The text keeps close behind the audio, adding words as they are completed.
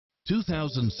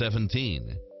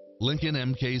2017 Lincoln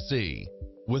MKC.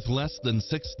 With less than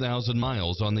 6,000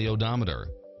 miles on the odometer,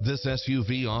 this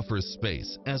SUV offers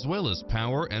space as well as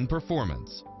power and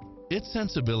performance. Its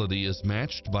sensibility is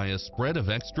matched by a spread of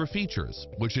extra features,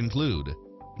 which include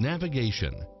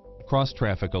navigation,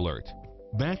 cross-traffic alert,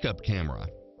 backup camera,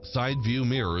 side view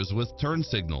mirrors with turn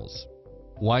signals,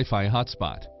 Wi-Fi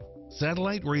hotspot,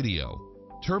 satellite radio,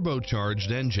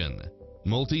 turbocharged engine,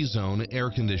 multi-zone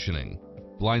air conditioning,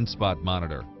 blind spot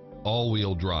monitor,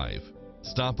 all-wheel drive.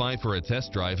 Stop by for a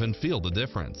test drive and feel the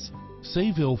difference.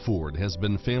 Sayville Ford has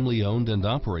been family-owned and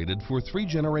operated for 3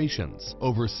 generations,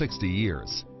 over 60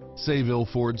 years. Sayville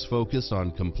Ford's focus on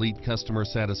complete customer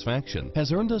satisfaction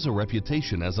has earned us a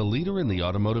reputation as a leader in the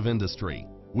automotive industry.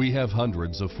 We have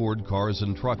hundreds of Ford cars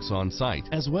and trucks on site,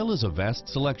 as well as a vast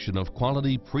selection of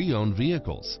quality pre-owned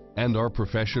vehicles. And our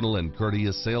professional and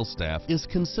courteous sales staff is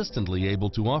consistently able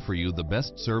to offer you the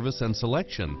best service and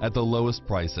selection at the lowest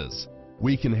prices.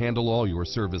 We can handle all your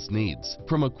service needs,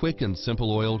 from a quick and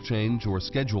simple oil change or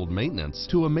scheduled maintenance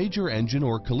to a major engine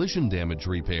or collision damage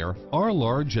repair. Our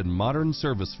large and modern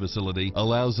service facility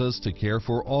allows us to care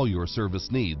for all your service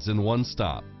needs in one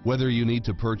stop. Whether you need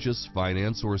to purchase,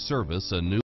 finance, or service a new